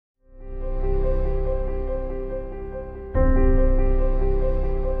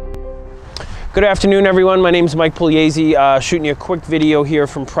Good afternoon, everyone. My name is Mike Pugliese, shooting you a quick video here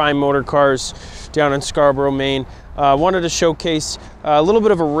from Prime Motor Cars down in Scarborough, Maine. Wanted to showcase a little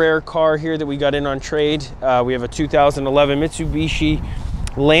bit of a rare car here that we got in on trade. We have a 2011 Mitsubishi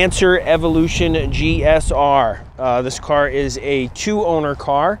Lancer Evolution GSR. This car is a two-owner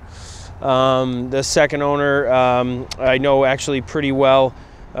car. The second owner I know actually pretty well.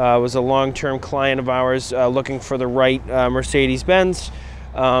 Was a long-term client of ours looking for the right Mercedes-Benz.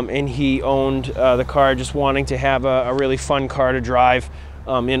 And he owned the car, just wanting to have a really fun car to drive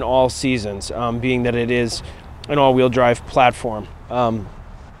in all seasons, being that it is an all-wheel drive platform.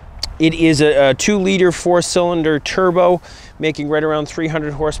 It is a 2-liter 4-cylinder turbo, making right around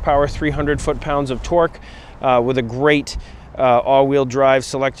 300 horsepower, 300 foot-pounds of torque, with a great all-wheel drive,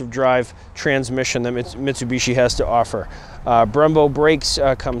 selective drive transmission that Mitsubishi has to offer. Brembo brakes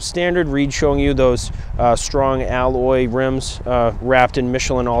come standard, Reed showing you those strong alloy rims wrapped in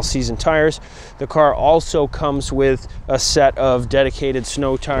Michelin all-season tires. The car also comes with a set of dedicated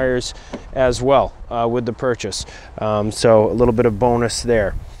snow tires as well with the purchase. So a little bit of bonus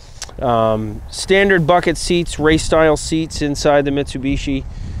there. Standard bucket seats, race-style seats inside the Mitsubishi,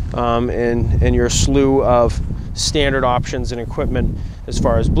 and your slew of standard options and equipment as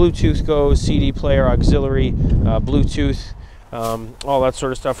far as Bluetooth goes, CD player, auxiliary, Bluetooth, all that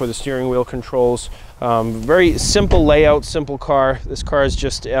sort of stuff with the steering wheel controls. Very simple layout, simple car. This car is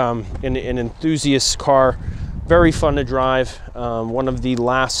just an enthusiast car, very fun to drive. One of the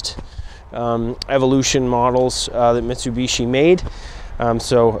last Evolution models that Mitsubishi made.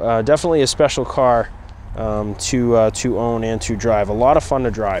 So definitely a special car to own and to drive. A lot of fun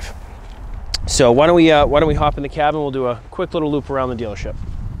to drive. So why don't we hop in the cabin? We'll do a quick little loop around the dealership.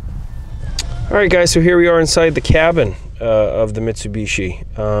 All right, guys. So here we are inside the cabin of the Mitsubishi.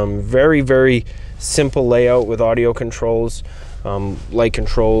 Very, very simple layout with audio controls, light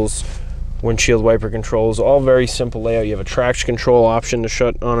controls, windshield wiper controls. All very simple layout. You have a traction control option to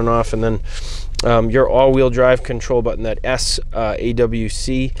shut on and off, and then your all-wheel drive control button, that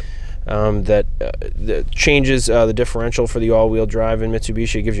SAWC. That changes the differential for the all-wheel drive in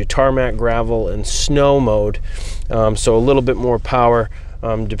Mitsubishi. It gives you tarmac, gravel, and snow mode, so a little bit more power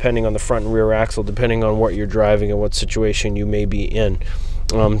depending on the front and rear axle, depending on what you're driving and what situation you may be in.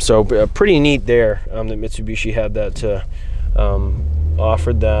 So pretty neat there that Mitsubishi had that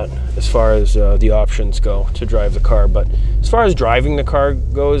offered that as far as the options go to drive the car. But as far as driving the car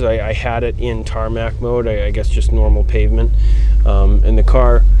goes, I had it in tarmac mode, I guess just normal pavement, and the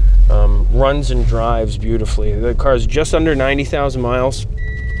car runs and drives beautifully. The car is just under 90,000 miles,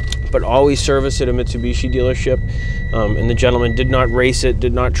 but always serviced at a Mitsubishi dealership. And the gentleman did not race it,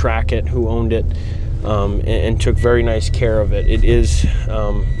 did not track it, who owned it, and took very nice care of it. It is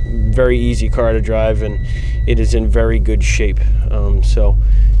very easy car to drive, and it is in very good shape. So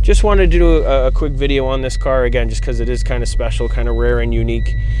just wanted to do a quick video on this car, again, just because it is kind of special, kind of rare and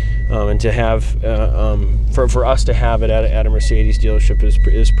unique. And to have, for us to have it at a Mercedes dealership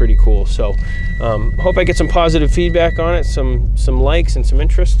is pretty cool. So hope I get some positive feedback on it, some likes and some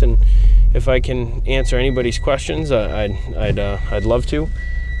interest, and if I can answer anybody's questions, I'd love to.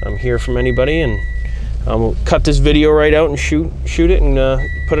 Hear from anybody, and we'll cut this video right out and shoot it and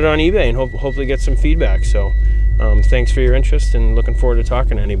put it on eBay, and hopefully get some feedback. So thanks for your interest, and looking forward to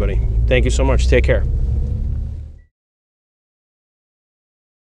talking to anybody. Thank you so much. Take care.